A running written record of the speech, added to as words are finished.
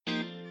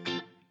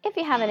If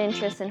you have an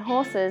interest in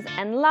horses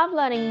and love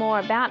learning more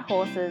about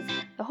horses,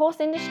 the horse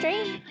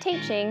industry,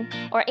 teaching,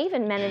 or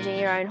even managing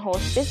your own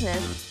horse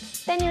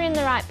business, then you're in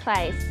the right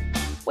place.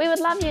 We would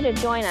love you to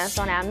join us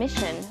on our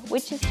mission,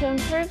 which is to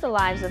improve the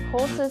lives of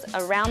horses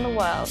around the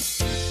world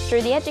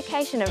through the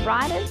education of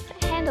riders,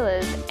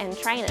 handlers, and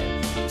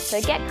trainers.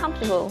 So get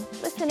comfortable,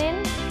 listen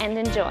in, and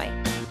enjoy.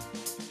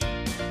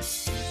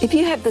 If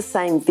you have the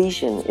same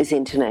vision as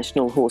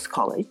International Horse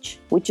College,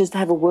 which is to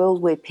have a world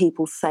where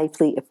people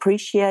safely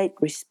appreciate,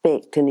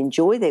 respect and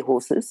enjoy their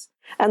horses,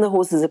 and the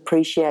horses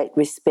appreciate,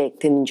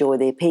 respect and enjoy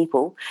their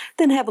people,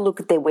 then have a look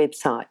at their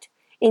website,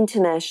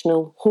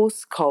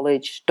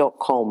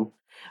 internationalhorsecollege.com,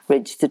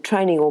 registered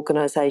training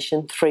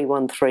organisation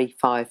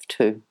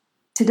 31352.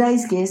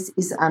 Today's guest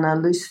is Anna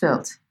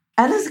Loosveld.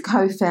 Anna's a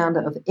co-founder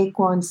of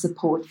Equine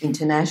Support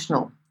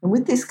International. And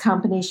with this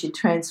company, she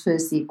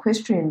transfers the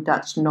equestrian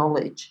Dutch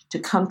knowledge to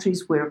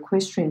countries where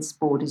equestrian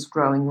sport is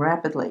growing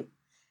rapidly.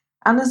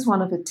 Anna's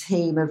one of a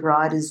team of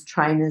riders,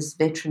 trainers,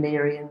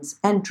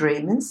 veterinarians and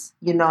dreamers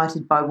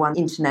united by one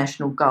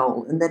international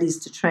goal, and that is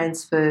to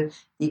transfer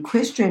the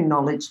equestrian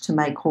knowledge to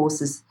make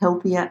horses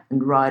healthier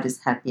and riders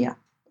happier.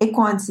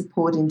 Equine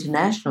Support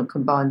International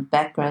combines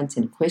backgrounds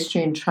in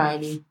equestrian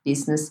training,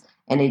 business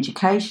and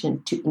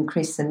education to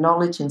increase the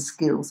knowledge and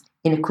skills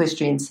in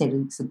equestrian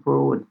settings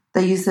abroad.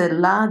 They use a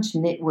large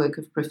network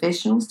of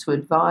professionals to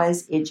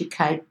advise,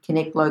 educate,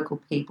 connect local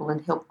people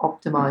and help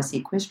optimise the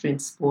equestrian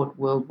sport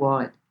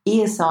worldwide.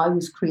 ESI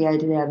was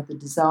created out of the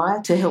desire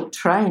to help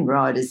train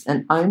riders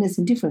and owners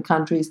in different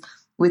countries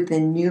with their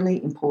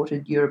newly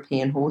imported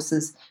European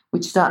horses,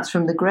 which starts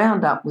from the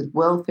ground up with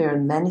welfare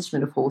and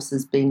management of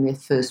horses being their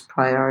first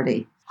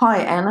priority. Hi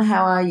Anna,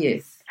 how are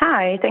you?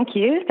 Hi, thank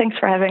you. Thanks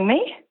for having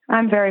me.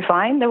 I'm very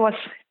fine. That was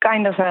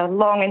kind of a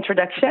long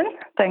introduction.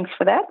 Thanks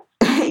for that.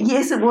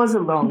 Yes, it was a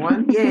long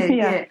one.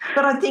 Yeah.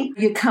 But I think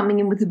you're coming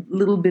in with a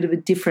little bit of a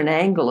different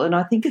angle, and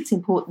I think it's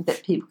important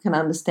that people can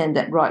understand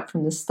that right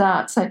from the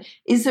start. So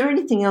is there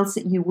anything else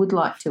that you would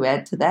like to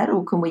add to that,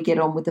 or can we get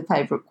on with the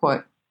favourite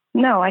quote?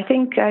 No, I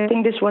think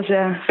this was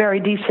a very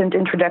decent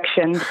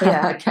introduction.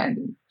 Yeah, okay.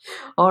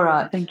 All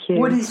right. Thank you.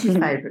 What is your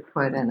favourite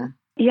quote, Anna?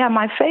 Yeah,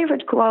 my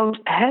favorite quote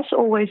has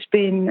always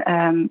been,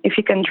 if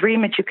you can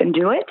dream it, you can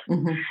do it.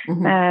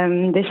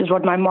 This is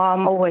what my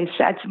mom always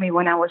said to me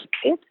when I was a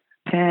kid.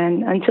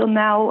 And until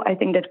now, I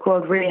think that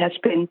quote really has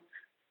been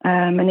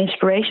an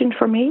inspiration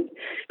for me,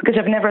 because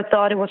I've never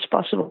thought it was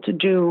possible to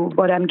do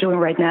what I'm doing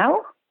right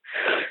now.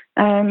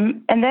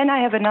 And then I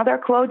have another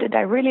quote that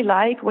I really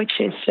like, which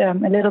is a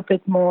little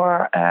bit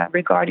more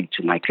regarding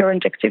to my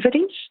current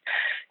activities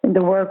and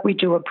the work we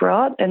do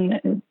abroad.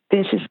 And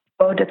this is a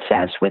quote that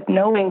says, with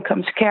knowing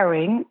comes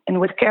caring, and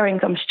with caring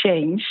comes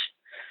change.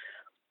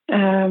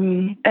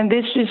 And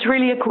this is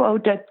really a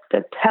quote that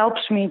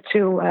helps me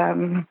to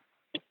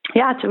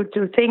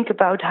think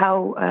about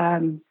how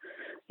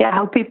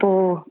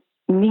people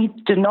need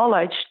the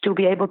knowledge to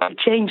be able to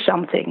change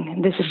something.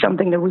 And this is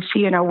something that we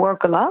see in our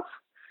work a lot.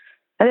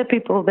 Other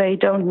people, they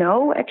don't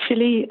know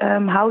actually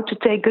how to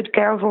take good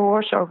care of a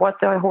horse or what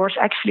the horse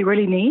actually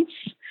really needs.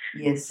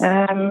 Yes.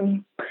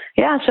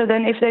 So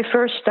then if they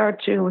first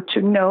start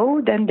to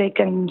know, then they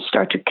can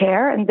start to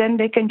care and then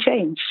they can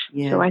change.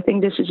 Yeah. So I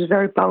think this is a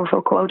very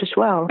powerful quote as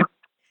well.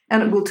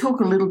 And we'll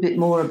talk a little bit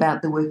more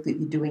about the work that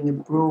you're doing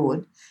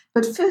abroad.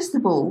 But first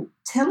of all,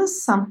 tell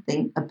us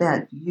something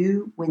about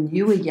you when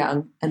you were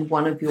young and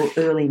one of your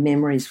early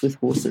memories with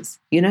horses.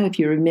 You know, if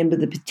you remember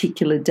the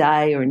particular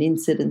day or an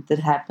incident that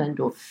happened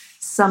or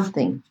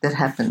something that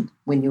happened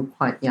when you were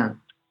quite young.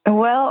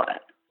 Well,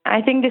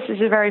 I think this is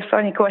a very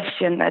funny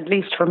question, at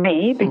least for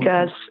me,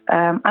 because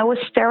I was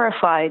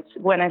terrified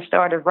when I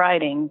started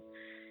riding.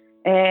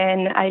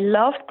 And I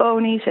loved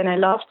ponies and I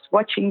loved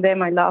watching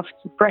them. I loved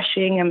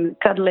brushing and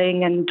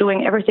cuddling and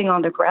doing everything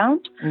on the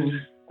ground.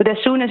 But as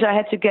soon as I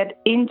had to get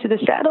into the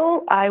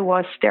saddle, I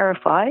was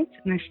terrified.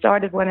 And I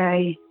started when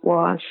I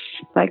was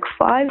like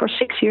 5 or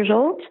 6 years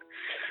old.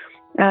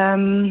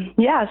 From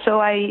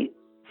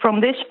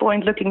this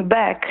point, looking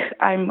back,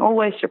 I'm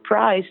always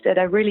surprised that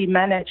I really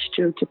managed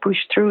to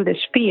push through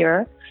this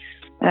fear.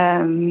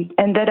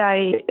 And that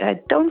I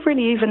don't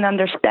really even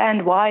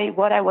understand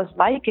what I was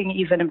liking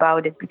even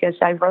about it, because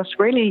I was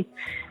really,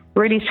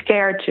 really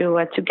scared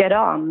to get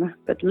on.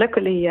 But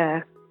luckily,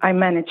 I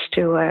managed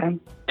to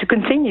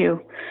continue,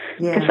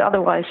 because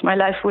otherwise my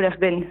life would have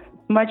been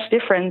much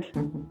different.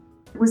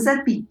 Was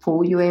that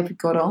before you ever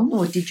got on,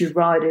 or did you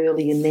ride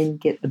early and then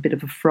get a bit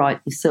of a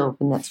fright yourself,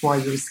 and that's why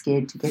you were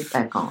scared to get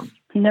back on?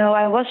 No,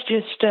 I was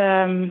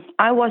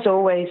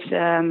always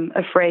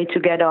afraid to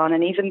get on.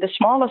 And even the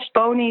smallest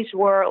ponies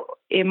were,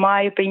 in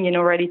my opinion,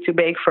 already too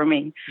big for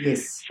me.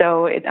 Yes.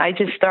 So I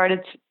just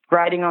started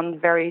riding on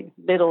very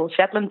little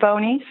Shetland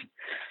ponies.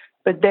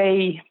 But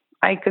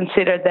I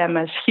considered them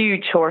as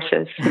huge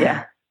horses.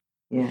 Yeah.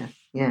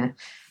 Yeah.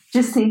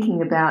 Just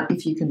thinking about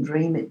if you can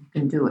dream it, you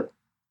can do it.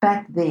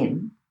 Back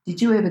then,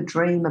 did you ever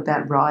dream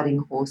about riding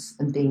a horse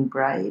and being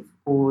brave,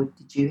 or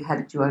how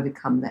did you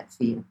overcome that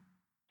fear?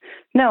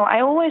 No,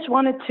 I always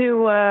wanted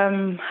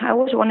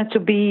to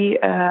be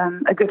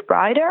a good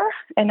rider,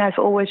 and I've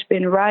always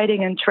been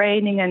riding and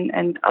training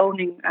and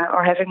owning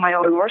or having my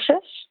own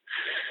horses.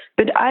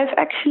 But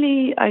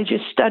I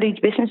just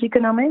studied business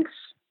economics,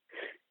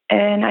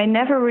 and I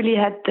never really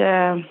had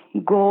the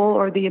goal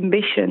or the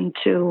ambition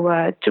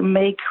to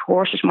make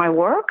horses my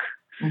work.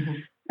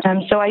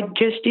 Mm-hmm. So I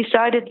just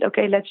decided,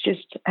 okay, let's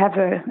just have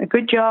a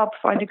good job,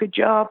 find a good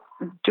job,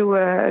 do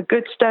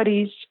good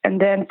studies,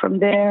 and then from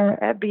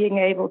there being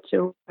able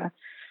to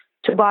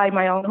buy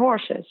my own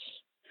horses.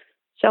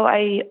 So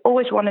I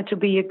always wanted to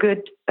be a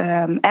good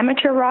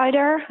amateur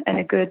rider and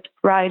a good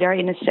rider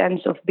in a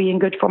sense of being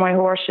good for my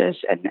horses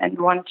and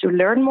want to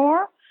learn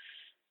more.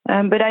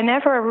 But I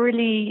never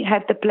really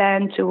had the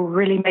plan to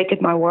really make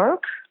it my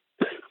work.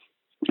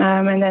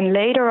 And then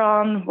later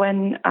on,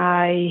 when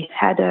I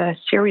had a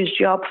serious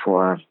job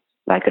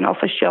like an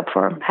office job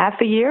for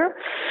half a year,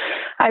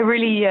 I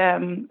really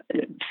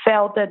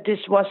felt that this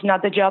was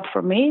not the job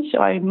for me. So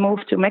I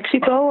moved to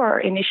Mexico, or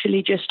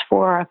initially just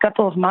for a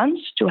couple of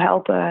months, to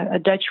help a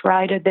Dutch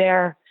rider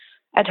there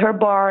at her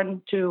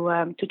barn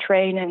to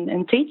train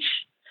and teach.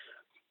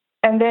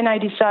 And then I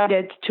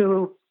decided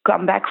to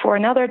come back for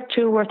another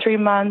 2 or 3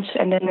 months,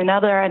 and then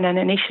another. And then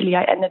initially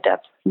I ended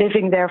up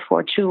living there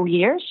for 2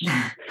 years.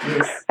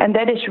 Yes. And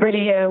that is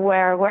really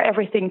where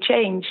everything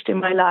changed in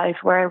my life,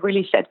 where I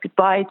really said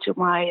goodbye to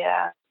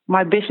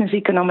my business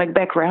economic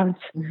background.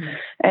 Mm-hmm.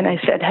 And I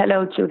said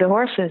hello to the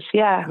horses.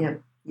 Yeah.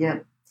 Yeah.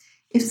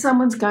 If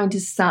someone's going to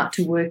start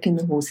to work in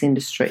the horse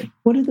industry,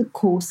 what are the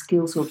core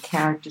skills or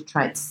character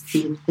traits do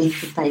you think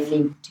that they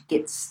need to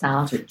get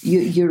started?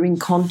 You're in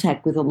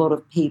contact with a lot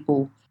of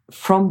people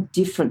from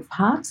different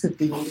parts of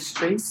the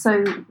industry.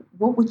 So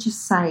what would you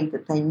say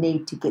that they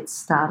need to get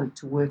started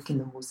to work in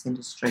the horse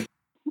industry?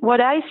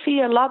 What I see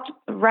a lot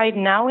right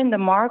now in the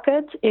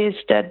market is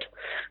that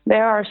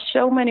there are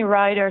so many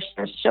riders,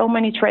 there's so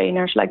many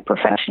trainers, like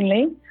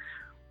professionally.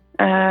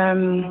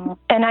 And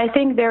I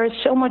think there is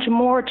so much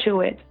more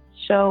to it.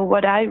 So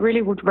what I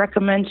really would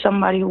recommend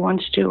somebody who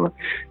wants to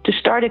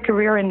start a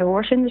career in the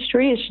horse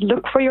industry is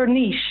look for your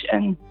niche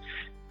and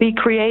be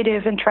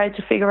creative and try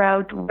to figure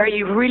out where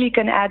you really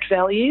can add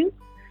value.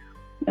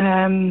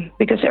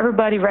 Because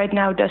everybody right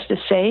now does the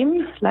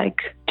same,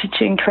 like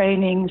teaching,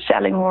 training,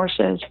 selling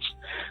horses.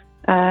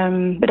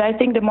 But I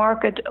think the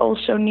market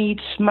also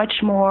needs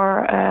much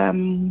more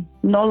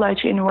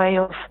knowledge in the way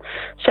of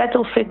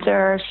saddle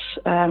fitters,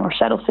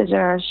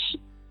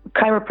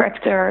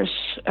 chiropractors,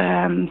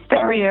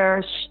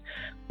 farriers.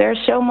 There's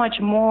so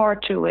much more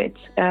to it.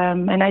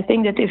 And I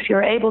think that if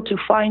you're able to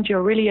find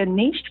your really a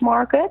niche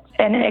market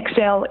and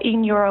excel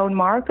in your own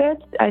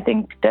market, I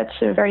think that's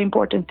a very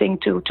important thing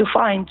to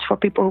find for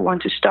people who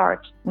want to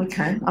start.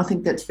 Okay, I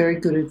think that's very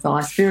good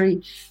advice,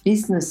 very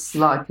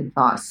business-like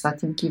advice. I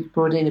think you've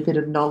brought in a bit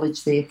of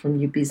knowledge there from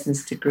your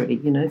business degree,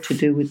 to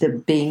do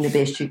with being the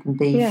best you can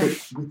be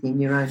within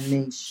your own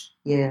niche.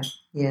 Yeah,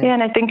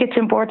 and I think it's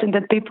important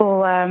that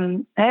people,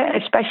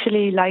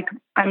 especially like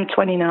I'm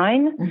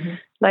 29, mm-hmm.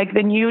 like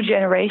the new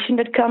generation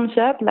that comes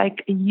up,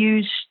 like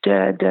use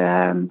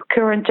the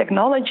current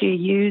technology,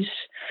 use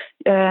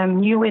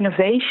new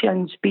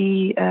innovations,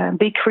 be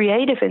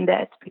creative in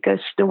that, because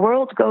the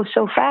world goes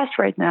so fast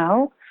right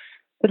now.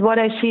 But what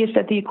I see is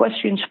that the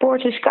equestrian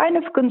sport is kind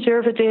of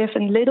conservative,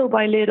 and little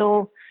by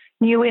little,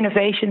 new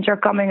innovations are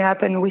coming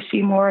up, and we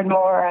see more and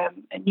more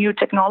new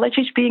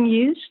technologies being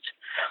used.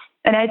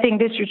 And I think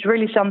this is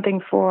really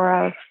something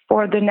for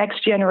the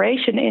next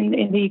generation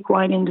in the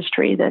equine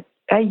industry, that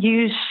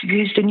use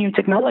the new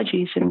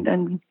technologies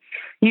and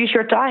use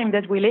your time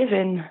that we live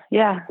in.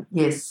 Yeah.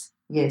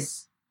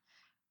 Yes.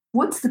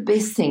 What's the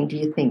best thing, do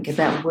you think,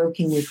 about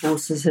working with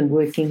horses and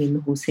working in the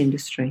horse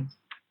industry?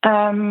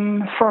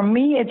 For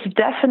me, it's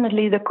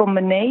definitely the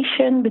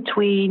combination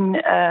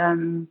between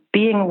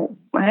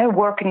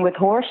working with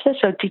horses,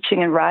 so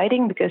teaching and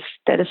riding, because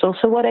that is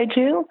also what I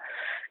do.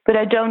 But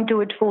I don't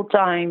do it full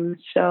time.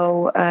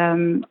 So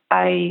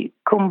I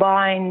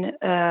combine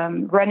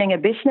running a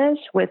business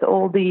with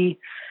all the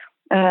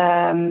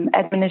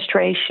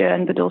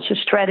administration, but also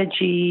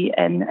strategy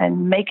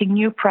and making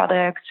new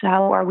products.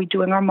 How are we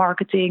doing our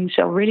marketing?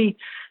 So really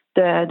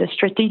the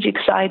strategic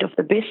side of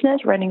the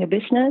business, running a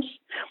business.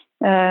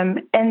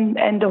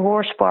 And the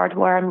horse part,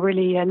 where I'm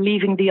really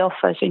leaving the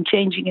office and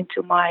changing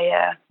into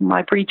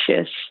my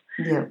breeches.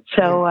 Yeah.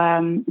 So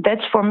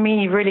that's for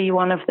me really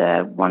one of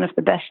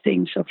the best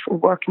things of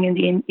working in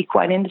the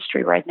equine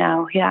industry right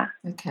now. Yeah.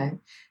 Okay.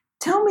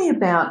 Tell me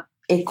about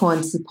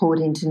Equine Support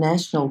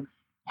International.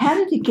 How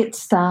did it get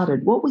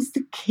started? What was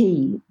the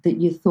key that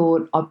you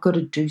thought, I've got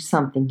to do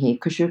something here?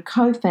 Because you're a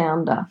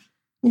co-founder.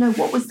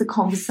 What was the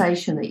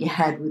conversation that you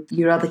had with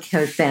your other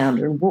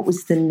co-founder, and what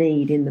was the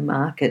need in the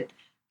market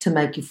to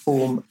make you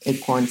form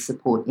Equine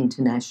Support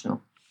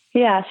International?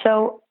 Yeah,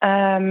 so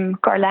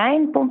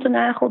Carlijn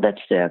Pontenagel,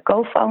 that's the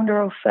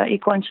co-founder of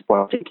Equine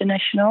Support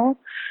International.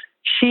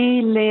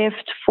 She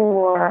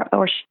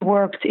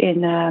worked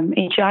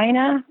in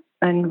China,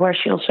 and where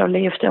she also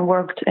lived and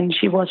worked, and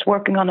she was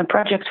working on a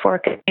project for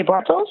Kenny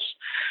Bartels,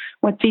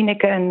 with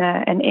Tineke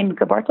and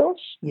Imke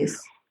Bartels.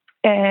 Yes.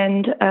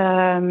 And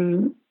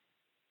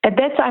at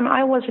that time,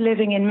 I was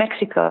living in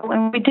Mexico,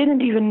 and we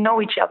didn't even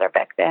know each other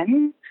back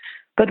then.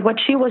 But what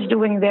she was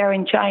doing there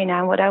in China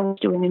and what I was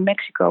doing in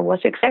Mexico was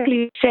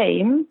exactly the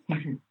same.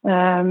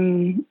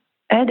 Mm-hmm.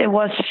 And it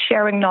was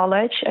sharing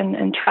knowledge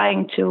and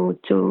trying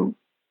to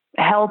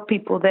help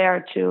people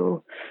there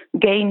to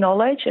gain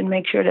knowledge and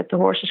make sure that the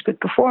horses could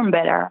perform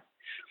better.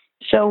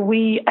 So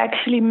we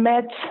actually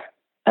met,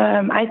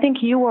 I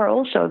think you were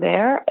also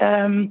there,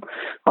 on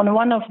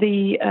one of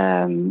the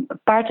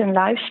Paard and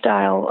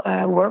Lifestyle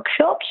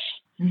workshops.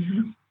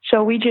 Mm-hmm.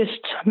 So we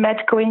just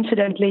met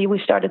coincidentally. We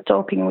started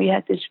talking. We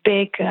had this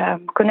big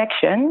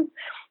connection.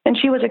 And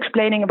she was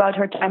explaining about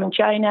her time in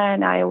China,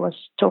 and I was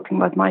talking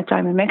about my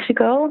time in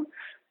Mexico.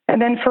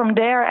 And then from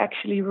there,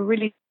 actually, we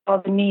really saw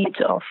the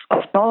need of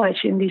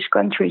knowledge in these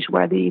countries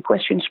where the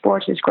equestrian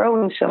sport is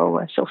growing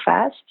so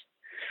fast.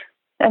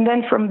 And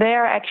then from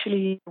there,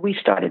 actually, we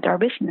started our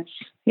business.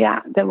 Yeah,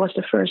 that was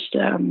the first.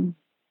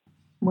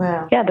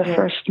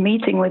 First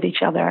meeting with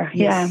each other.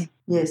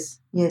 Yes,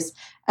 yes.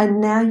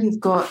 And now you've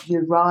got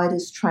your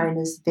riders,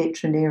 trainers,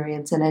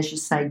 veterinarians, and as you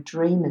say,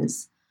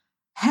 dreamers.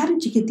 How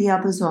did you get the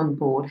others on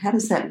board? How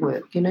does that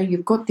work? You know,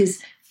 you've got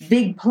this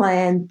big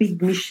plan,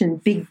 big mission,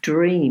 big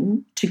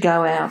dream to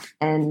go out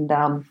and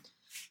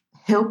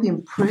help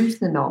improve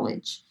the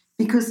knowledge.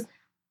 Because,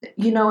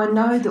 you know, I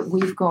know that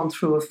we've gone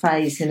through a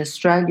phase in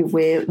Australia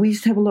where we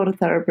used to have a lot of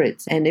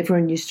thoroughbreds and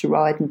everyone used to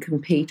ride and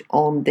compete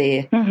on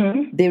their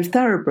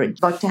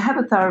thoroughbred. Like to have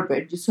a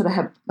thoroughbred, you sort of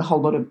have a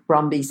whole lot of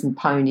brumbies and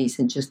ponies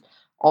and just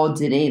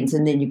odds and ends,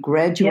 and then you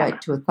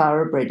graduate to a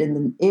thoroughbred, and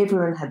then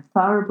everyone had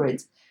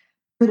thoroughbreds.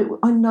 But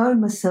I know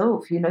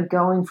myself, you know,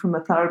 going from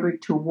a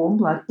thoroughbred to a warm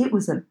blood, it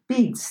was a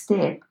big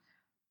step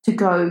to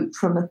go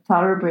from a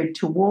thoroughbred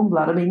to warm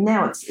blood. I mean,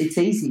 now it's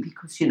easy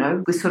because, you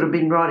know, we've sort of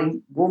been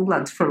riding warm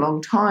bloods for a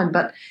long time.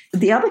 But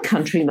the other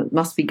country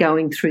must be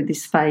going through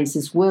this phase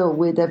as well,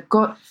 where they've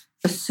got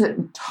a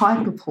certain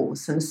type of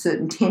horse and a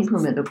certain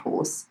temperament of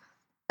horse,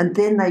 and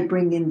then they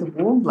bring in the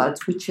warm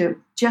bloods, which are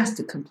just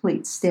a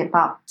complete step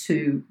up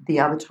to the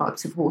other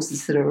types of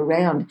horses that are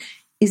around.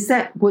 Is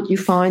that what you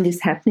find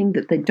is happening,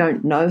 that they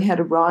don't know how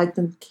to ride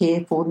them,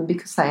 care for them,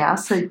 because they are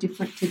so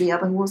different to the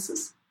other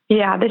horses?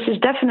 Yeah, this is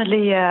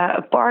definitely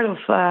a part of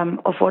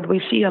what we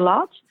see a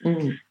lot.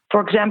 Mm. For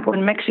example,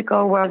 in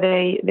Mexico,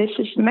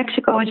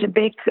 Mexico is a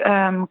big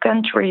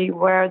country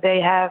where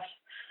they have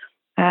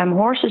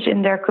horses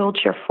in their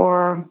culture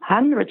for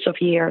hundreds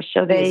of years.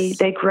 So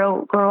they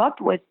grow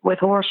up with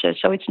horses.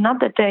 So it's not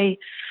that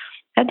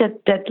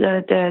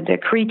the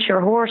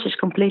creature horse is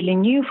completely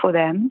new for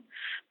them.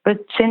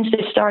 But since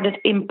they started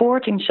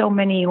importing so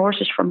many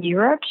horses from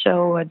Europe,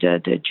 so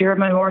the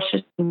German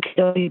horses and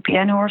the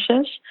European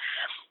horses,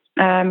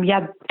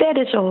 that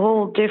is a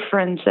whole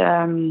different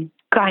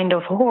kind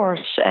of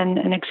horse.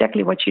 And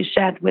exactly what you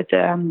said with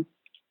the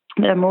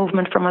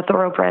movement from a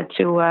thoroughbred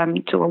to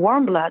a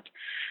warm blood,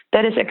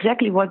 that is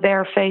exactly what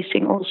they're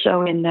facing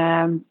also in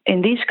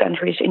these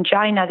countries. In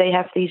China, they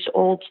have these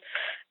old,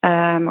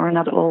 or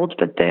not old,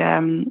 but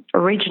the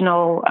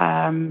original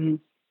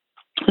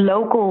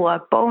local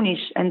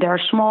ponies, and they're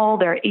small,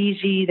 they're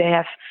easy, they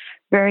have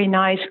very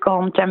nice,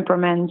 calm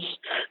temperaments.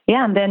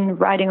 Yeah, and then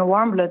riding a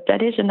warm blood,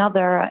 that is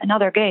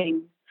another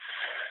game.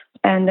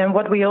 And then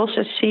what we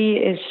also see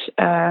is,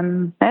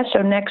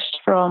 so next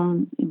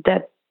from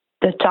that,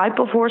 the type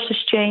of horse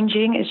is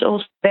changing, is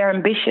also their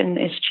ambition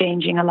is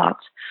changing a lot.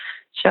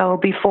 So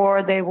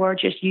before they were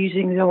just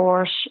using the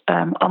horse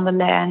on the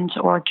land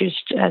or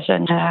just as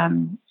as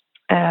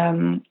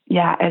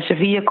a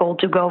vehicle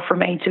to go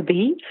from A to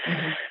B.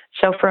 Mm-hmm.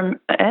 So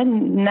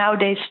now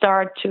they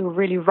start to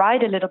really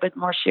ride a little bit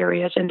more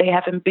serious, and they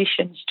have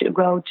ambitions to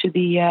go to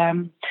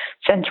the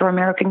Central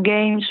American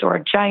Games or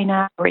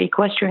China or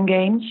Equestrian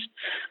Games.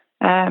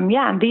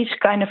 And these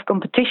kind of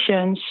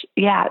competitions,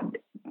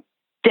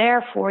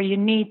 therefore you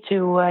need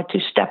to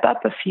step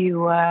up a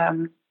few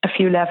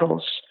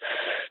levels.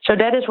 So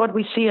that is what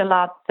we see a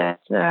lot, that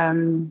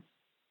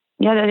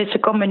that it's a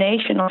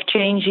combination of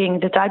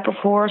changing the type of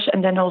horse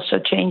and then also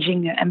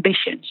changing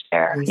ambitions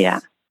there.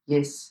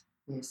 Yes.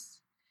 Yes.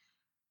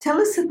 Tell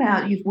us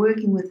about you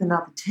working with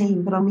another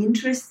team, but I'm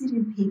interested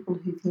in people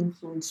who've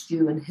influenced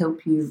you and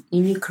helped you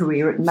in your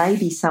career. It may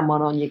be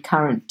someone on your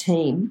current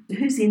team.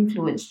 Who's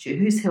influenced you?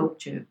 Who's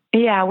helped you?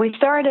 Yeah, we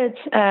started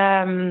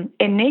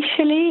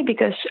initially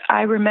because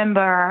I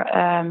remember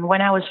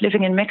when I was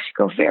living in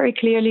Mexico very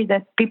clearly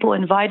that people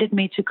invited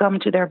me to come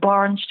to their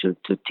barns to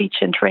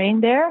teach and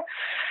train there.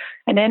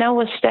 And then I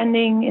was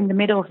standing in the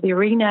middle of the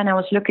arena and I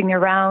was looking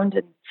around,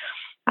 and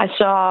I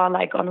saw,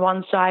 like, on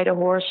one side a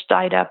horse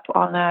tied up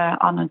on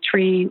a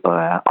tree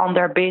on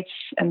their bits,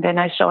 and then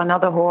I saw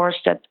another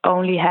horse that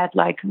only had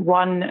like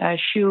one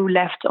shoe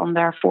left on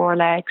their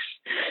forelegs,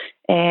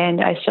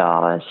 and I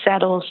saw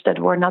saddles that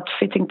were not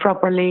fitting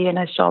properly, and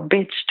I saw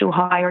bits too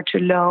high or too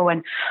low,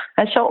 and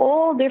I saw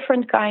all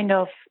different kind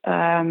of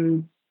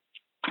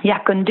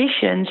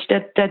conditions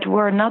that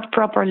were not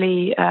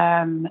properly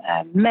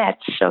met,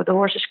 so the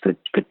horses could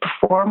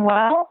perform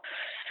well.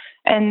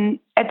 And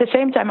at the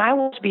same time, I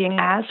was being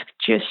asked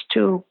just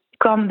to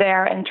come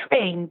there and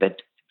train.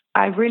 But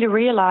I really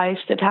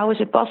realized that how is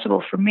it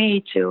possible for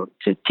me to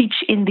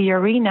teach in the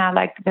arena,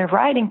 like the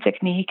riding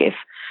technique, if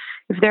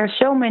there are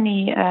so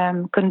many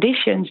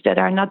conditions that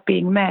are not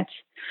being met.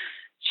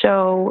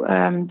 So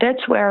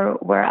that's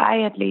where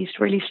I at least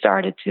really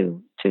started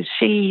to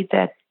see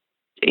that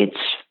it's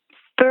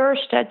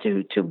first had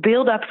to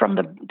build up from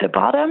the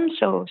bottom.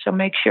 So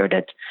make sure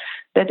that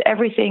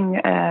everything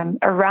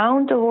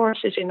around the horse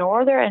is in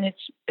order and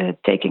it's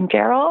taken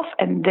care of,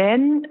 and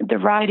then the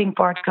riding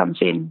part comes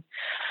in.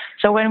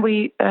 So when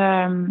we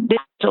this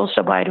is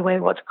also, by the way,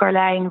 what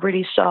Carlijn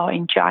really saw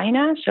in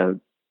China. So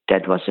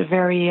that was a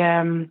very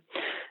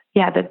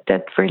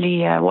that really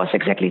was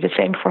exactly the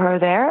same for her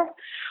there.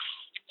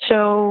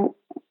 So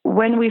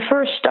when we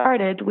first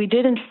started, we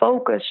didn't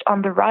focus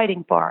on the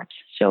riding part.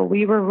 So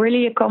we were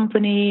really a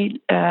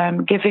company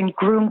giving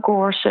groom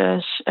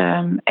courses,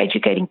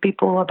 educating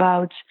people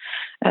about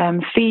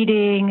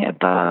feeding,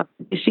 about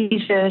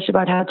diseases,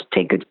 about how to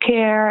take good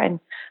care, and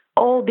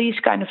all these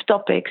kind of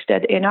topics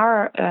that in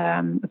our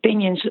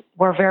opinions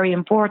were very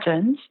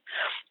important.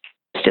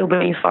 Still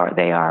believe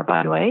they are,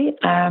 by the way.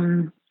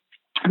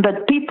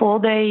 But people,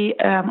 they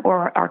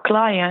or our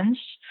clients,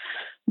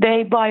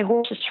 they buy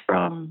horses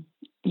from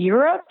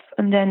Europe,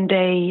 and then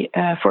they,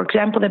 for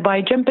example, they buy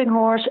a jumping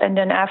horse, and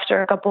then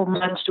after a couple of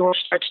months, the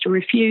horse starts to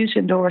refuse,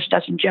 and the horse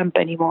doesn't jump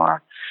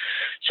anymore.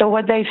 So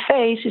what they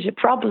face is a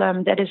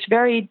problem that is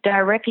very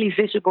directly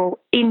visible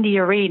in the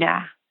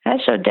arena.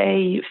 So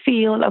they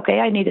feel, okay,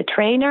 I need a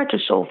trainer to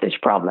solve this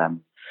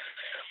problem.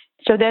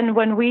 So then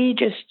when we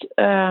just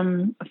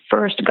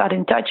first got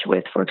in touch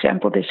with, for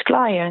example, this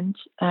client,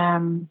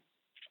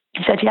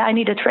 he said, I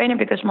need a trainer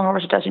because my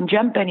horse doesn't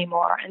jump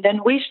anymore. And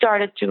then we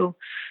started to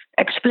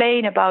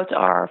explain about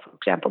our, for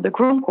example, the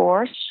groom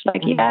course,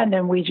 and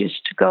then we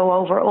just go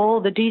over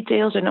all the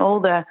details and all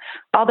the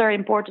other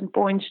important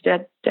points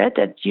that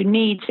you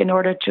need in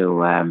order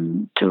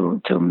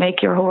to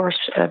make your horse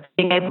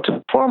being able to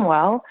perform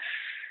well.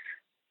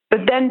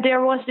 But then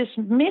there was this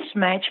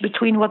mismatch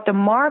between what the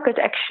market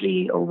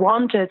actually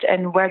wanted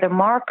and where the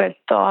market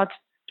thought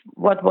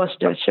what was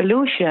the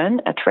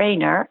solution, a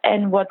trainer,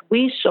 and what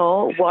we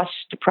saw was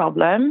the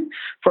problem.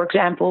 For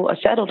example, a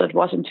saddle that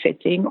wasn't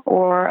fitting,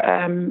 or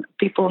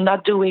people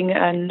not doing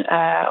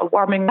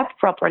warming up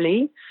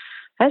properly.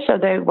 And so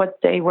what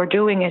they were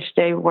doing is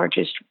they were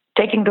just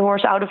taking the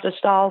horse out of the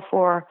stall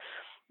for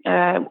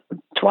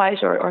twice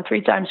or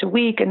three times a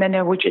week, and then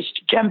they would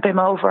just jump him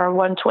over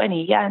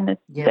 120.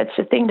 That's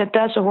the thing that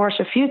does a horse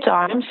a few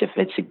times if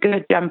it's a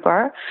good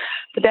jumper.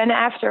 But then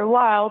after a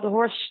while, the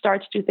horse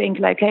starts to think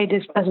like, hey,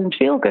 this doesn't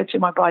feel good to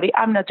my body.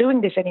 I'm not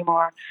doing this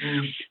anymore.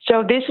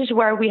 So this is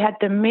where we had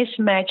the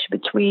mismatch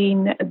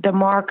between the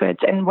market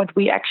and what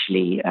we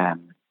actually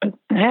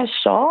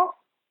saw.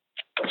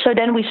 So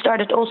then we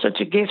started also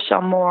to give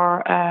some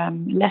more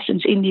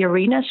lessons in the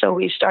arena. So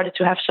we started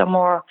to have some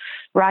more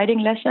riding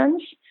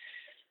lessons.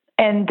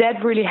 And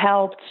that really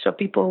helped. So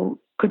people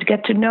could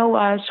get to know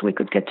us. We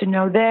could get to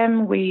know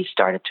them. We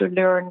started to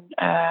learn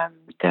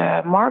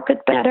the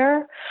market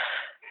better.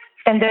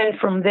 And then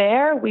from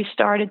there, we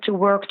started to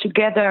work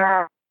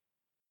together,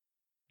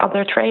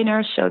 other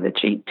trainers. So the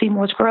team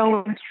was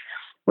growing.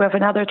 We have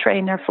another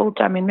trainer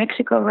full-time in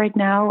Mexico right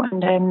now.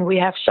 And then we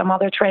have some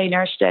other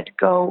trainers that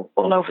go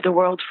all over the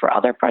world for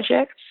other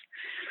projects.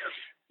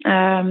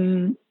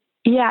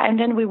 And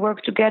then we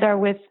work together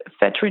with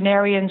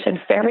veterinarians and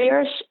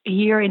farriers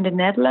here in the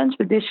Netherlands.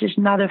 But this is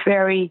not a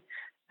very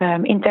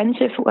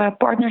intensive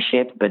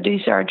partnership. But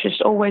these are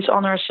just always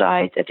on our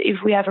side that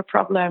if we have a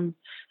problem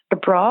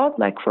abroad,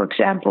 like, for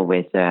example,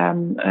 with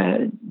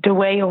the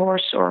way a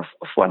horse or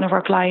one of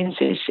our clients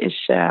is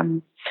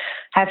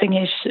having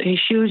his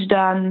shoes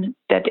done,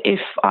 that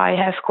if I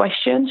have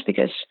questions,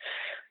 because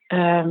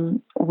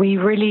we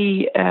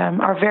really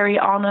are very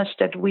honest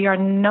that we are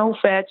no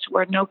vets,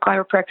 we're no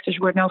chiropractors,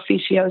 we're no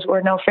physios,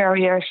 we're no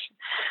farriers.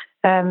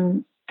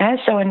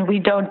 And we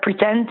don't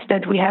pretend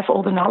that we have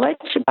all the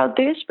knowledge about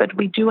this, but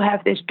we do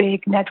have this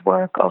big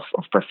network of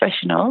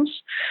professionals,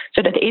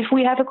 so that if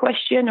we have a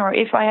question or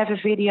if I have a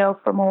video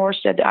from a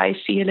horse that I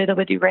see a little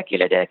bit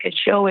irregular, that I can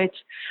show it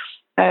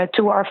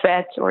to our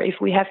vet, or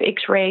if we have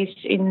x-rays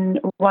in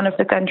one of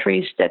the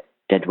countries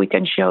that we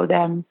can show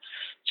them.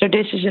 So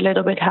this is a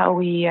little bit how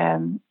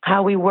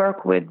we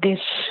work with this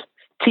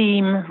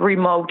team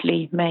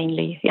remotely,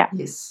 mainly. Yeah.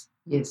 Yes.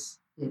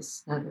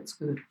 No, that's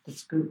good.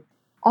 That's good.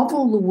 Of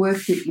all the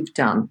work that you've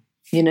done,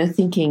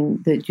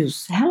 thinking that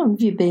how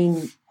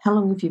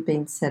long have you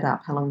been set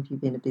up? How long have you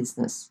been a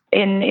business?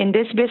 In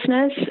this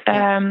business,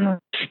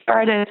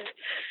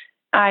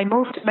 I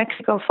moved to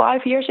Mexico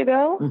 5 years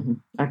ago. Mm-hmm.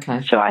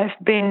 Okay. So I've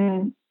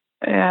been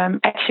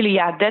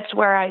that's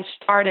where I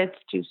started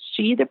to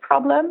see the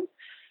problem.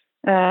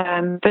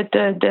 But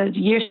the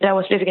years that I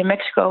was living in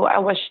Mexico, I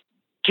was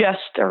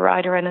just a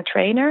rider and a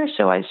trainer,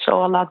 so I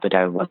saw a lot, but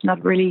I was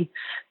not really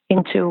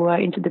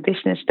into the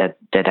business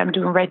that I'm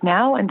doing right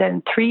now. And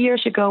then 3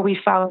 years ago, we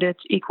founded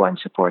Equine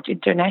Support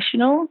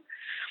International.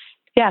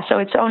 Yeah, so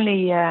it's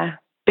only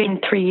been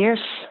 3 years,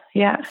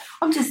 yeah.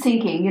 I'm just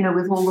thinking,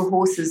 with all the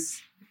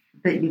horses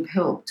that you've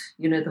helped,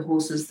 the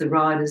horses, the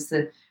riders,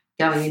 the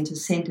going into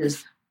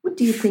centres, what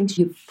do you think is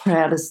your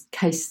proudest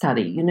case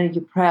study?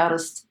 Your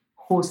proudest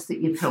horse that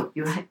you've helped,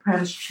 your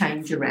proudest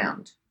change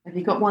around? Have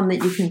you got one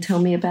that you can tell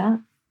me about?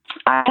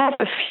 I have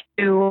a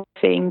few, I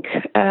think.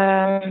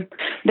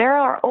 There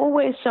are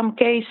always some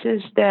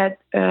cases that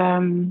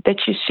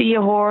you see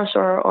a horse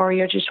or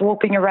you're just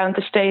walking around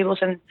the stables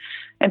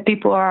and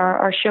people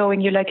are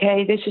showing you like,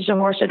 hey, this is a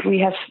horse that we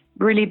have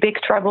really big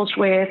troubles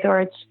with,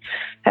 or it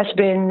has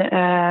been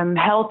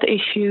health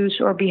issues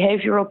or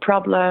behavioral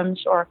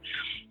problems,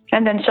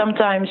 and then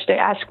sometimes they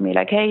ask me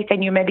like, hey,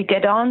 can you maybe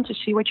get on to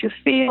see what you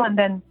feel? And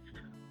then,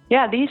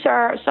 yeah, these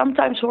are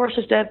sometimes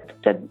horses that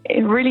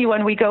really,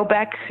 when we go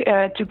back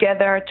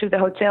together to the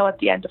hotel at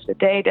the end of the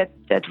day,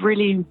 that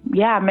really,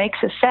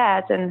 makes us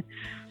sad. And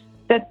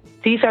that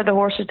these are the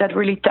horses that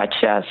really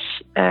touch us.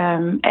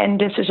 And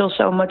this is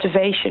also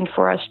motivation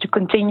for us to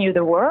continue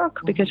the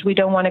work, because we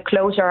don't want to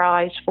close our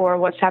eyes for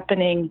what's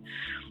happening.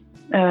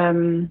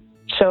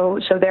 So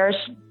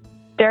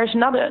there's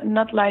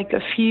not like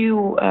a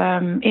few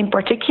in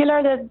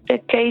particular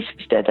that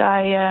cases that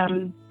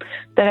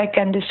I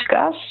can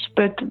discuss,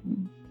 but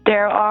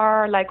there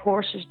are like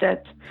horses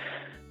that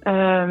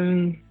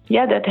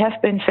that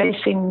have been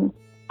facing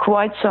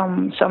quite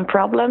some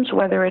problems,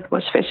 whether it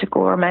was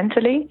physical or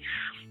mentally.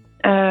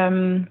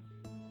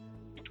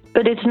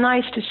 But it's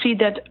nice to see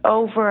that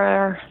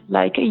over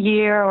like a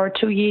year or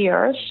 2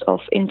 years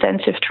of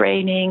intensive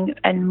training,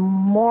 and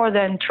more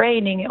than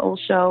training,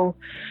 also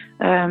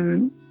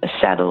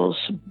saddles,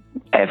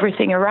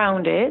 everything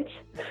around it,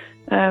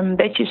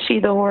 that you see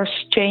the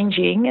horse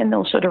changing, and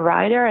also the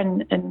rider.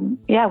 And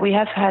we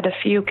have had a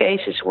few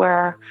cases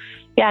where,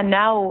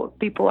 now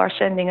people are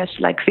sending us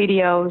like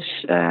videos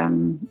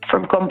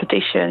from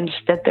competitions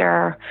that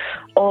they're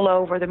all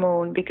over the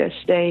moon because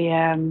they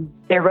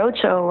rode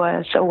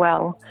so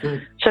well.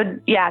 So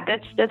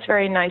that's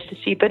very nice to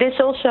see. But it's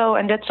also,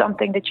 and that's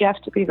something that you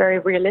have to be very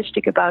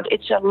realistic about,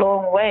 it's a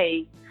long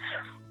way.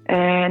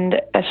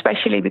 And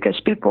especially because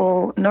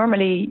people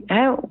normally,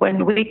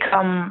 when we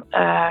come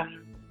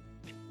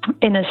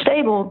in a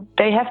stable,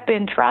 they have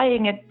been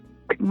trying it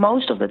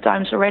most of the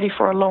times already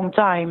for a long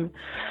time.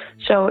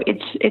 So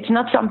it's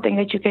not something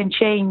that you can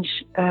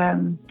change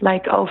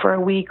like over a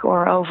week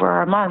or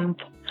over a month.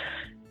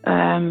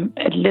 A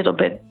little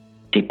bit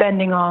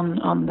depending on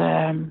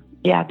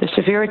the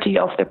severity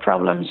of the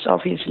problems,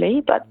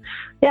 obviously. But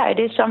it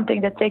is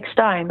something that takes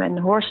time. And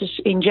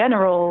horses in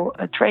general,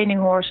 training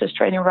horses,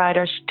 training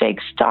riders,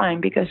 takes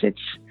time, because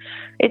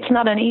it's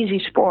not an easy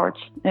sport.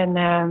 And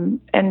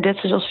this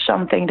is also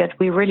something that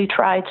we really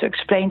try to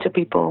explain to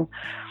people,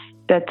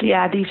 that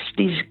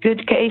these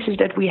good cases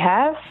that we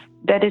have,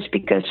 that is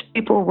because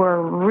people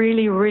were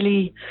really,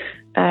 really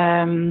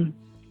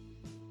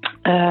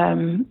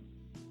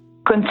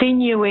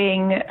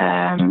continuing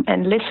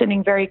and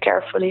listening very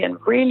carefully, and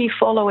really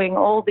following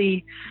all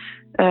the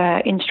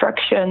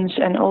instructions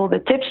and all the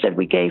tips that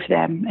we gave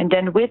them. And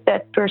then with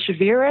that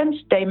perseverance,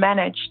 they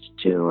managed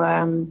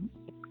to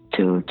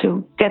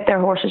get their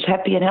horses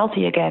happy and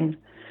healthy again.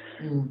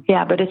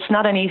 Yeah, but it's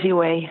not an easy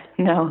way.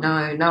 No.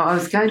 I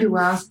was going to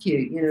ask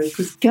you,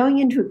 because going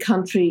into a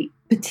country,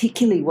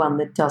 particularly one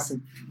that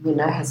doesn't,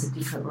 has a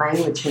different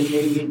language, and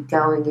then you're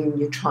going in,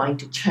 you're trying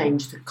to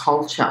change the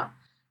culture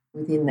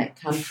within that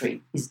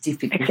country, is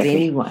difficult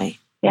anyway,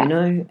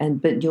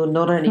 but you're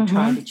not only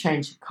trying to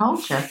change the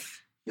culture,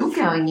 you're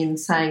going in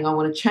saying, I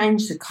want to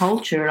change the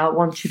culture, and I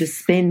want you to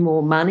spend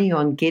more money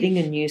on getting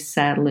a new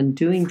saddle and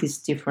doing this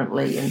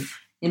differently, and,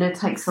 it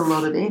takes a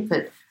lot of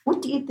effort.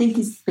 What do you think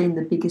has been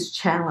the biggest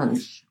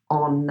challenge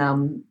on,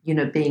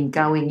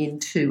 going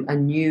into a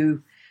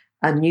new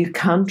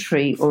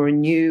country or a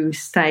new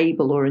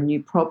stable or a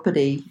new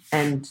property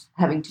and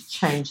having to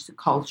change the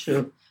culture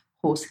of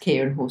horse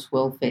care and horse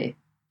welfare?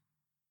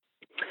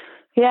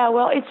 Yeah,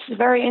 well, it's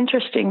very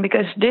interesting,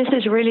 because this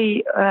is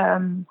really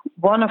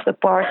one of the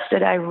parts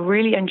that I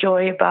really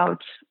enjoy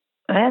about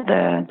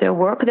the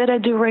work that I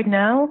do right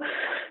now.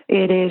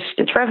 It is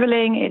the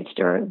traveling, it's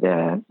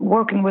the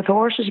working with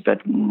horses,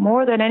 but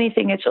more than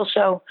anything, it's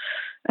also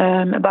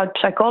about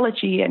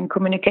psychology and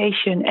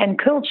communication and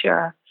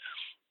culture.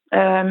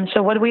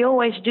 So what we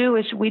always do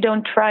is we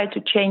don't try to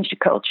change the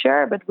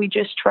culture, but we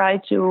just try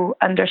to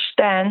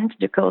understand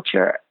the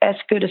culture as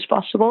good as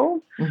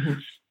possible. Mm-hmm.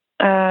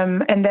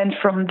 And then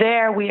from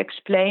there, we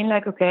explain,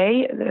 like,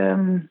 okay,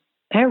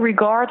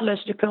 regardless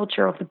the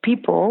culture of the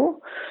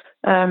people,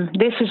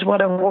 this is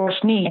what a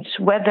horse needs.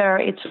 Whether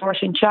it's a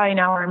horse in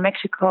China or in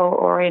Mexico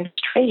or in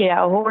Australia,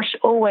 a horse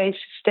always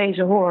stays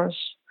a horse.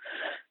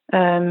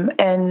 And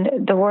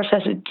the horse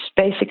has its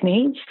basic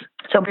needs.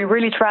 So we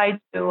really try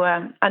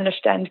to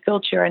understand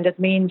culture, and that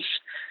means,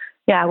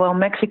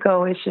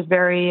 Mexico is a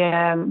very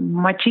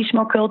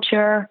machismo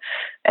culture,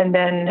 and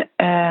then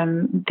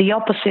the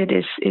opposite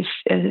is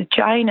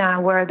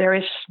China, where there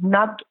is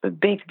not a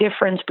big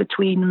difference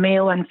between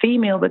male and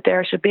female, but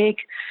there's a big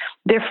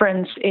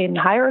difference in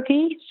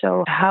hierarchy.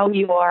 So how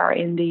you are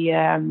in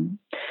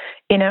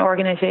in an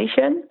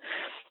organization.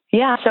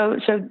 Yeah, so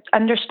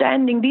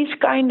understanding these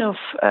kind of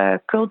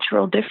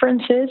cultural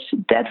differences,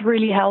 that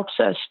really helps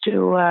us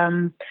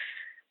to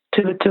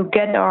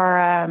get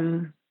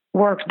our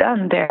work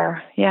done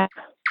there. Yeah.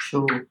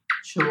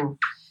 Sure.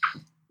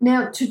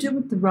 Now, to do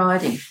with the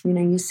riding,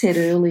 you said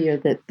earlier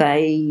that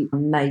they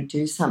may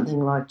do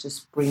something like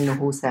just bring the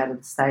horse out of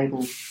the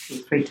stable 2 or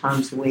 3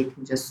 times a week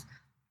and just,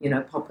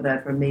 pop it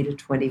over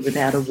 1.20 m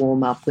without a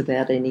warm-up,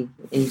 without any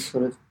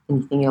sort of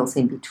anything else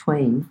in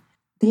between.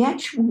 The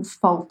actual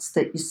faults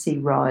that you see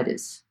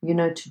riders,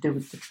 to do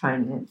with the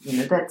training,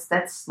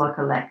 that's like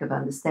a lack of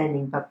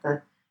understanding, but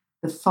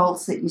the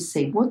faults that you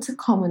see, what's a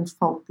common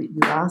fault that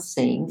you are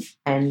seeing,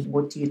 and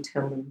what do you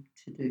tell them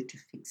to do to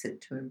fix it,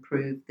 to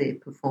improve their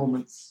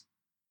performance?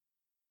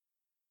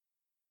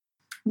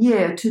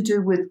 Yeah, to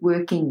do with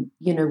working,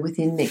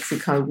 within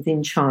Mexico,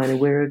 within China,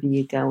 wherever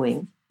you're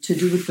going, to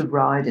do with the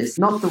riders,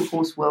 not the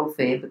horse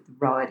welfare, but the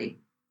riding.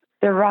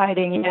 The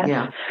riding, yes.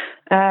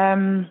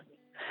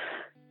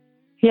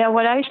 Yeah.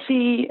 What I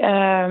see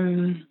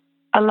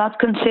a lot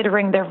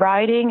considering the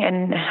riding,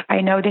 and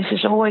I know this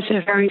is always a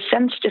very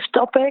sensitive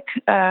topic,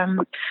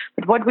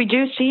 but what we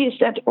do see is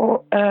that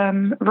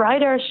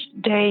riders,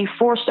 they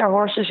force their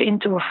horses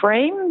into a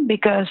frame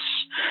because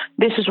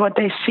this is what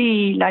they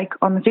see like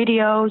on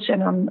videos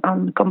and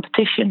on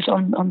competitions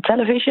on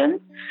television.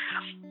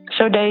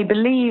 So they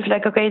believe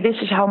like, okay, this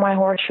is how my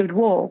horse should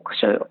walk,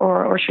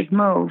 or should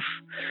move.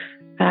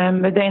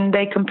 But then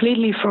they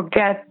completely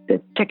forget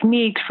the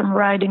technique from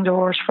riding the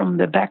horse from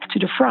the back to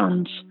the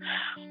front.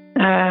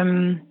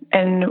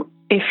 And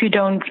if you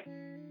don't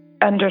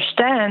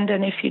understand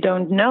and if you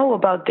don't know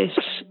about this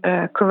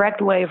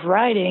correct way of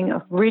riding,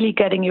 of really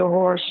getting your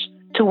horse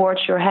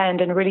towards your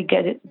hand and really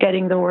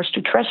getting the horse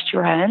to trust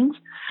your hand,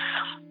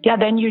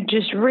 then you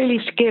just really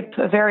skip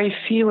a very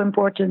few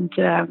important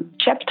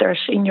chapters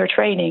in your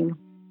training.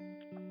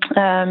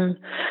 And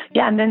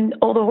then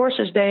all the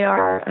horses, they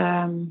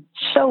are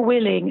so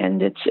willing,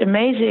 and it's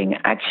amazing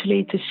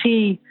actually to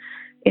see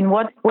in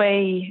what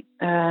way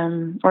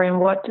or in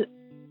what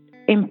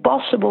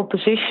impossible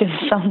positions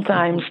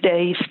sometimes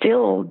they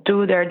still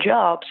do their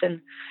jobs.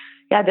 And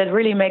that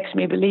really makes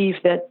me believe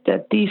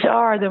that these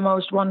are the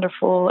most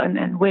wonderful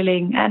and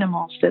willing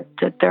animals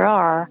that there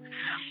are.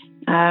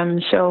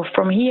 So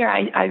from here,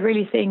 I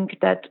really think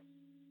that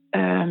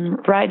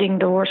riding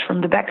the horse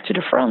from the back to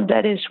the front,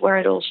 that is where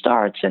it all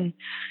starts, and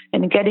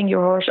getting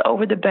your horse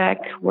over the back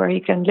where he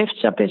can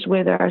lift up his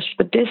withers.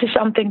 But this is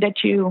something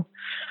that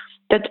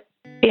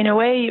in a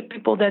way,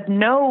 people that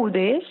know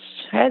this,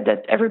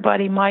 that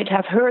everybody might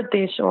have heard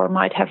this or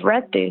might have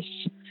read this,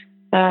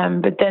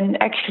 but then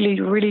actually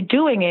really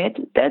doing it,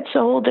 that's a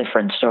whole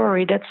different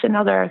story. That's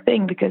another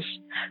thing, because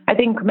I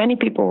think many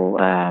people,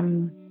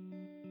 and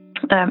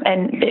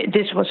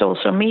this was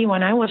also me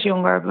when I was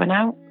younger,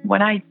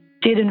 when I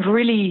didn't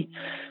really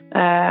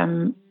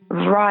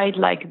ride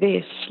like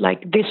this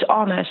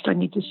honest, I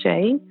need to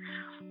say.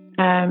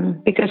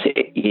 Because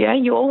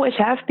you always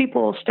have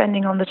people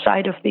standing on the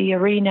side of the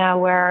arena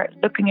where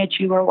looking at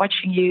you or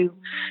watching you.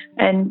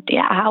 And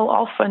how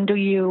often do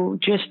you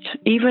just,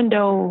 even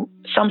though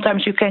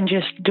sometimes you can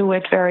just do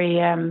it very,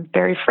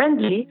 very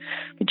friendly,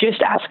 but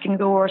just asking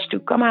the horse to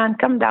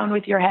come down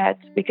with your head,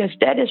 because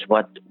that is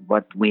what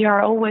we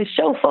are always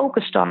so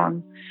focused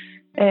on.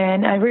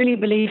 And I really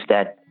believe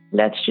that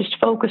let's just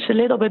focus a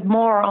little bit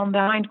more on the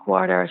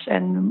hindquarters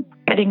and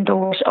getting the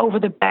horse over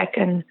the back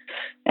and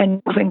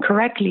moving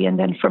correctly. And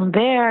then from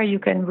there, you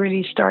can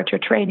really start your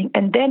training.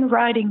 And then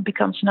riding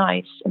becomes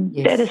nice. And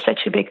that is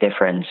such a big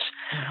difference.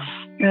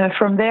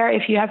 From there,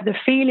 if you have the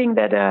feeling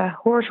that a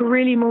horse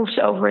really moves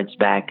over its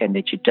back and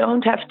that you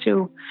don't have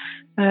to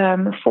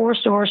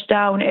force the horse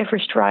down every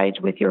stride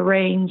with your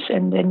reins,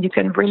 and then you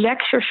can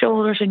relax your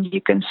shoulders and you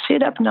can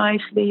sit up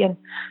nicely, and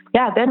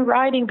then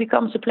riding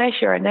becomes a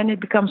pleasure, and then it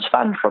becomes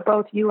fun for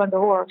both you and the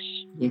horse.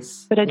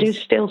 But I do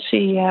still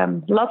see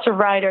lots of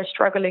riders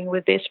struggling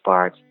with this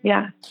part.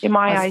 In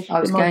my eyes, I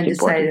was the going most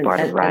to say important part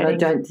of riding.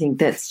 And I don't think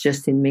that's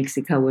just in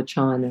Mexico or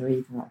China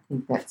either. I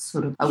think that's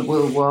sort of a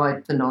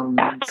worldwide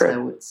phenomenon.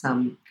 So it's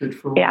good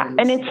for all.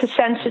 And it's a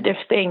sensitive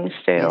thing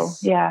still.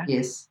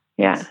 Yes.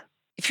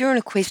 If you're an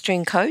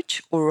equestrian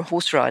coach or a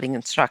horse riding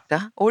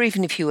instructor, or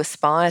even if you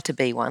aspire to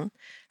be one,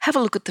 have a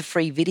look at the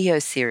free video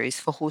series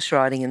for horse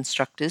riding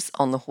instructors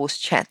on the Horse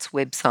Chats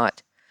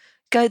website.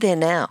 Go there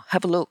now,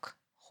 have a look,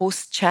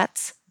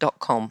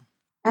 horsechats.com.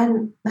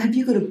 And have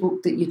you got a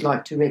book that you'd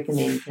like to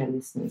recommend to our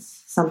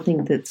listeners,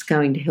 something that's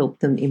going to help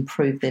them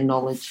improve their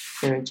knowledge,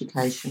 their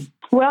education?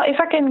 Well, if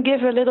I can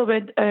give a little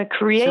bit a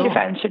creative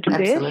answer to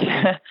this,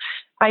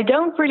 I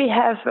don't really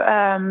have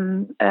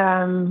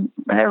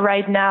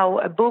right now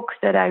a book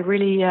that I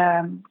really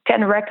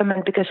can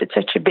recommend, because it's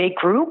such a big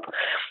group,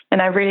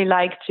 and I really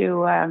like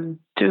to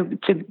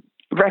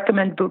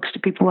recommend books to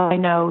people I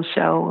know.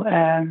 So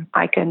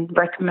I can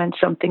recommend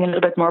something a little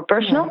bit more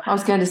personal. I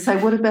was going to say,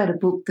 what about a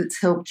book that's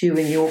helped you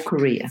in your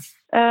career?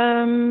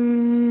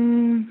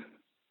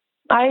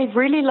 I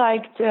really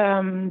liked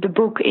the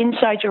book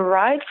Inside Your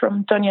Ride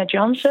from Tonya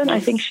Johnson.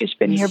 I think she's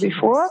been here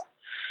before.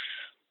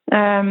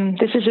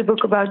 This is a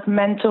book about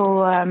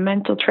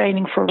mental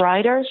training for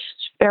riders.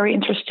 It's a very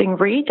interesting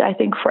read, I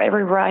think, for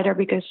every rider,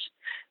 because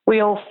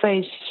we all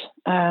face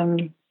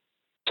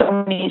so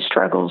many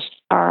struggles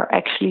are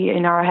actually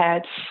in our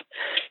heads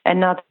and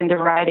not in the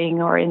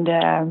riding or in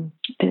the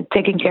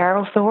taking care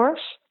of the horse.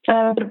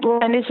 And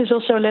this is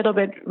also a little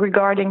bit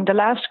regarding the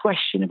last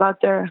question about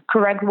the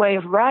correct way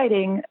of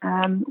riding.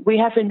 We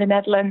have in the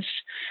Netherlands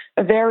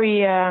a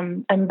very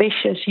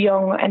ambitious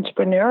young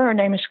entrepreneur. Her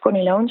name is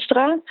Connie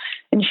Loonstra,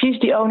 and she's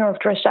the owner of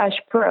Dressage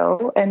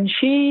Pro. And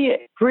she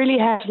really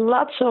has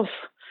lots of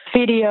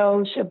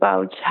videos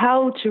about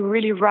how to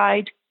really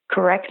ride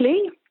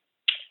correctly.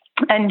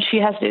 And she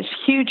has this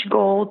huge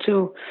goal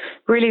to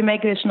really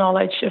make this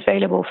knowledge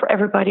available for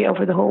everybody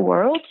over the whole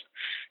world.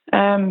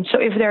 So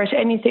if there's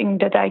anything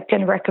that I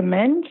can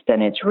recommend,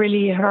 then it's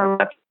really her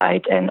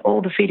website and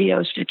all the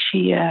videos that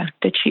she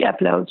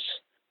uploads.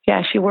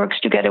 Yeah, she works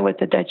together with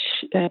the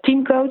Dutch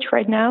team coach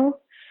right now,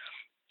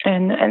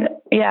 and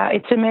yeah,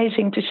 it's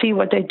amazing to see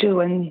what they do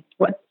and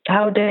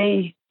how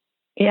they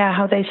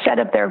set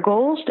up their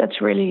goals. That's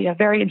really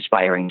very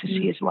inspiring to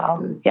see as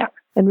well. Yeah.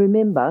 And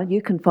remember,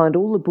 you can find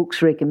all the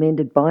books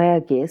recommended by our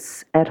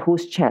guests at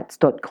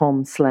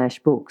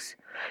horsechats.com/books.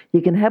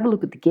 You can have a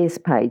look at the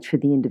guest page for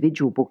the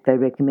individual book they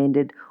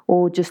recommended,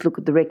 or just look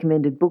at the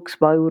recommended books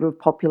by order of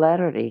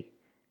popularity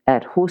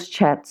at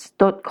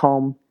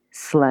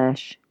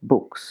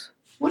horsechats.com/books.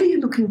 What are you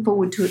looking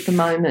forward to at the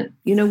moment?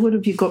 What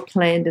have you got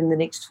planned in the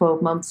next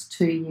 12 months,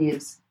 2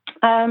 years?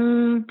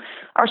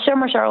 Our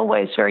summers are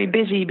always very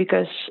busy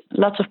because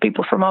lots of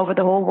people from over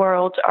the whole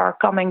world are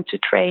coming to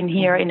train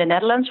here in the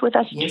Netherlands with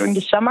us during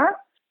the summer.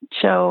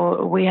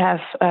 So we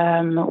have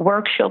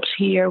workshops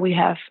here, we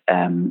have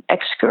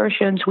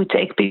excursions, we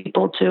take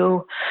people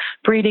to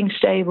breeding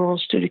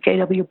stables, to the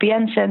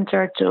KWPN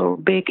Center, to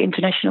big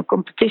international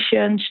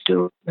competitions,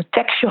 to the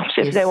tech shops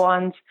if they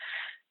want.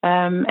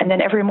 And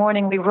then every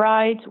morning we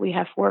ride, we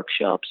have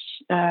workshops.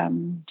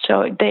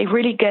 So they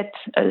really get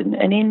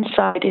an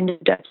insight in the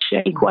Dutch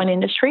equine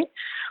industry.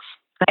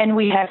 And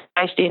we have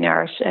nice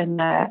dinners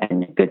and a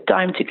good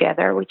time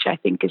together, which I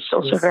think is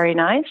also very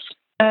nice.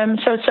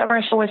 So summer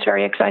is always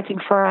very exciting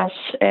for us.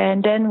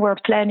 And then we're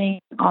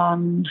planning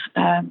on,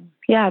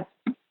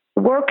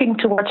 working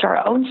towards our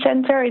own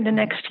center in the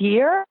next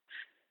year.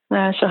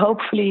 So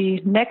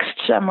hopefully next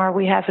summer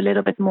we have a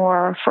little bit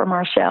more from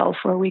ourselves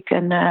where we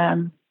can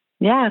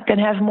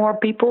have more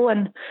people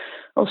and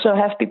also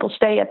have people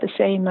stay at the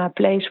same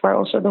place where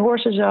also the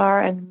horses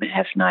are and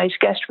have nice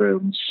guest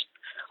rooms.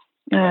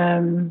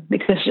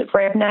 Because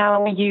right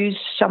now we use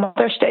some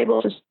other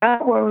stables as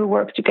well where we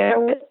work together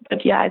with.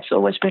 But yeah, it's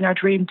always been our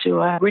dream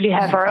to really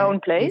have our own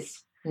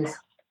place. Yes.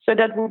 So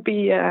that would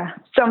be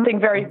something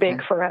very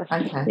big for us.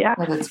 Okay, yeah.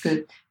 Well, that's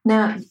good.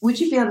 Now,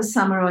 would you be able to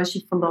summarise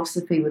your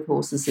philosophy with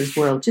horses as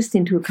well, just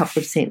into a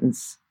couple of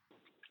sentences?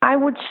 I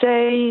would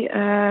say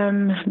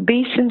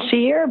be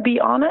sincere,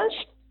 be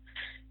honest,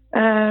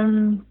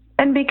 and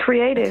be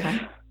creative.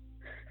 Okay.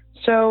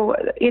 So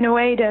in a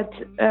way that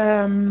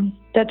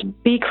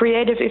be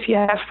creative if you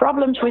have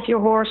problems with your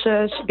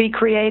horses, be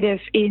creative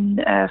in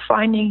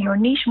finding your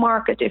niche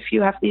market if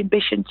you have the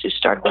ambition to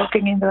start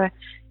working in the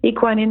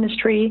equine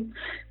industry.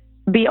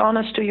 Be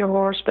honest to your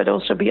horse, but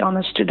also be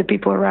honest to the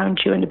people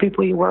around you and the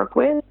people you work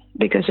with,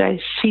 because I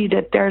see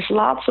that there's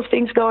lots of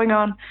things going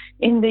on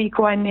in the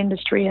equine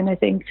industry, and I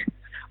think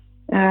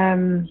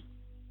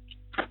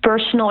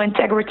personal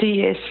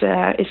integrity is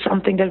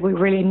something that we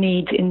really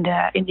need in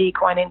the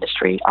equine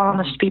industry.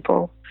 Honest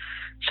people.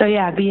 So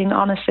yeah, being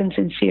honest and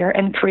sincere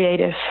and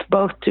creative,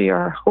 both to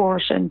your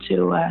horse and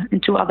to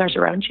others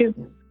around you.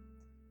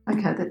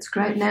 Okay, that's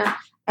great. Now,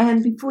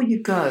 and before you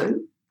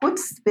go,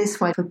 what's the best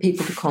way for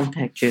people to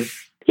contact you?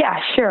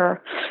 Yeah,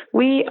 sure.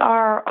 We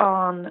are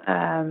on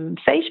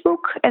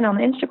Facebook and on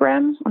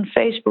Instagram. On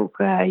Facebook,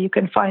 you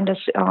can find us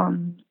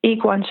on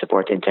Equine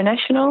Support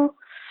International,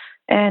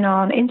 and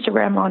on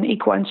Instagram on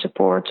Equine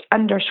Support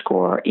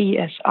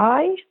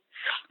 _ESI.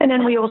 And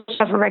then we also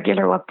have a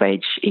regular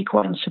webpage,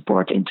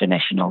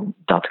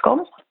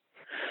 equinesupportinternational.com,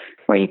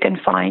 where you can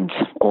find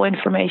all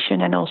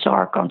information and also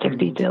our contact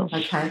details.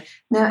 Okay.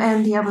 Now,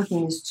 and the other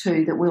thing is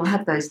too that we'll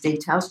have those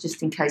details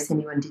just in case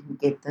anyone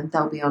didn't get them.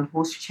 They'll be on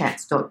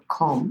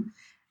horsechats.com,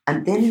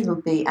 and then it'll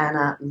be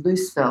Anna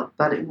Loosveld,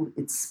 but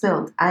it's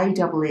spelled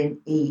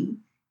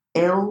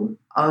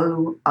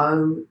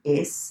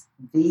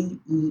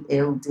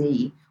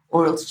ANNELOOSVELD,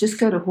 or else just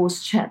go to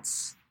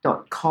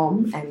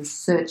horsechats.com and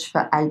search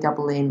for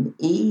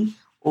ANNE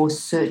or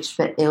search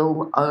for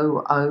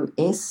LOOSVELD,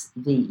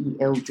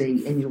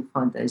 and you'll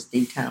find those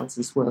details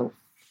as well.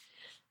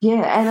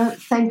 Yeah, Anna,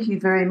 thank you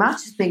very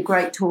much. It's been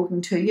great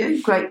talking to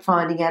you. Great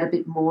finding out a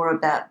bit more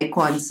about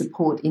Equine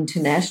Support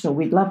International.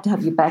 We'd love to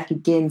have you back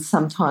again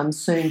sometime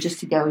soon just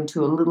to go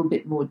into a little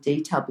bit more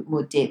detail, a bit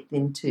more depth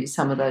into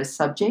some of those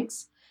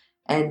subjects.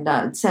 And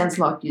it sounds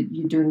like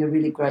you're doing a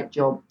really great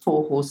job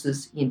for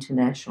horses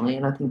internationally,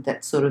 and I think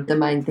that's sort of the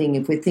main thing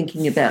if we're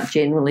thinking about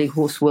generally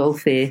horse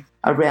welfare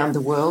around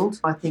the world.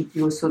 I think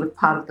you're sort of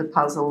part of the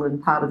puzzle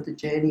and part of the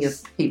journey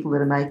of people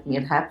that are making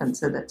it happen.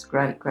 So that's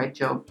great. Great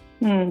job.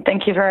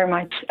 Thank you very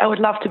much. I would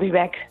love to be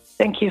back.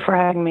 Thank you for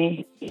having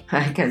me.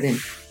 Okay then.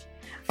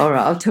 All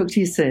right. I'll talk to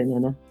you soon,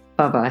 Anna.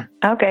 Bye-bye.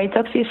 Okay.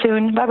 Talk to you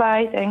soon.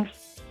 Bye-bye.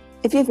 Thanks.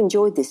 If you've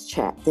enjoyed this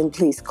chat, then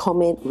please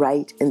comment,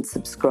 rate and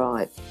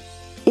subscribe.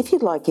 If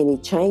you'd like any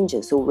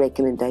changes or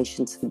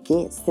recommendations for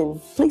guests, then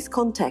please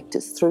contact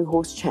us through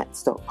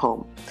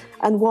horsechats.com.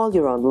 And while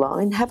you're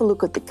online, have a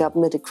look at the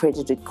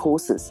government-accredited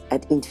courses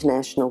at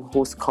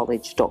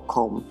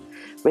internationalhorsecollege.com.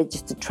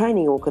 Registered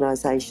Training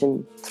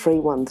Organisation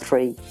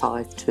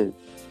 31352.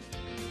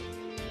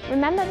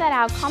 Remember that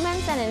our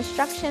comments and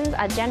instructions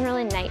are general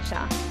in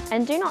nature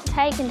and do not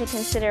take into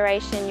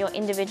consideration your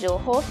individual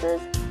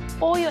horses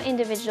or your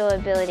individual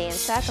ability and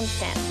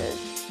circumstances.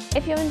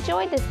 If you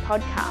enjoyed this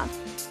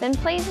podcast, then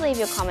please leave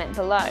your comment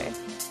below.